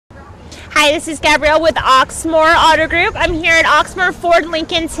Hi, this is Gabrielle with Oxmoor Auto Group. I'm here at Oxmoor Ford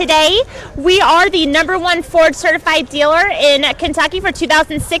Lincoln today. We are the #1 Ford certified dealer in Kentucky for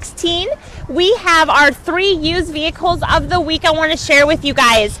 2016. We have our 3 used vehicles of the week I want to share with you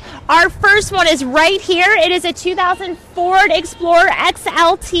guys. Our first one is right here. It is a 2000 Ford Explorer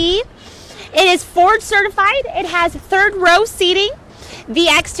XLT. It is Ford certified. It has 3rd row seating. The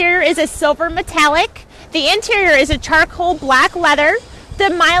exterior is a silver metallic. The interior is a charcoal black leather. The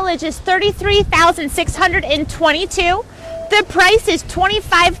mileage is 33,622. The price is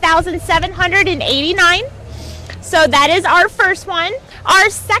 $25,789. So that is our first one. Our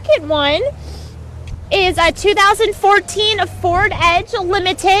second one is a 2014 Ford Edge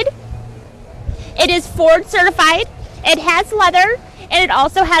Limited. It is Ford certified. It has leather and it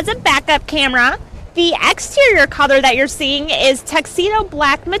also has a backup camera. The exterior color that you're seeing is tuxedo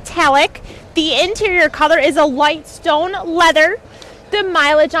black metallic. The interior color is a light stone leather. The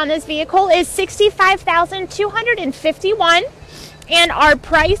mileage on this vehicle is 65,251 and our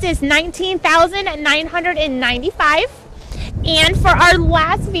price is $19,995. And for our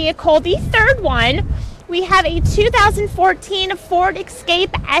last vehicle, the third one, we have a 2014 Ford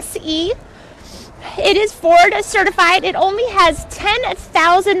Escape SE. It is Ford certified. It only has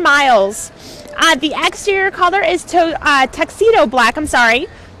 10,000 miles. The exterior color is tuxedo black, The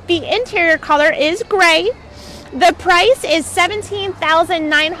interior color is gray. The price is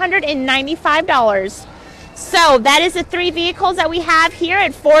 $17,995. So that is the 3 vehicles that we have here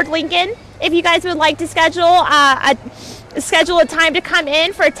at Ford Lincoln. If you guys would like to schedule a time to come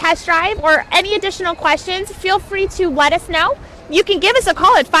in for a test drive or any additional questions, feel free to let us know. You can give us a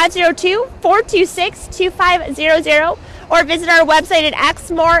call at 502-426-2500 or visit our website at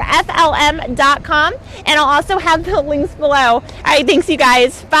oxmoorflm.com, and I'll also have the links below. All right, thanks you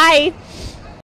guys. Bye.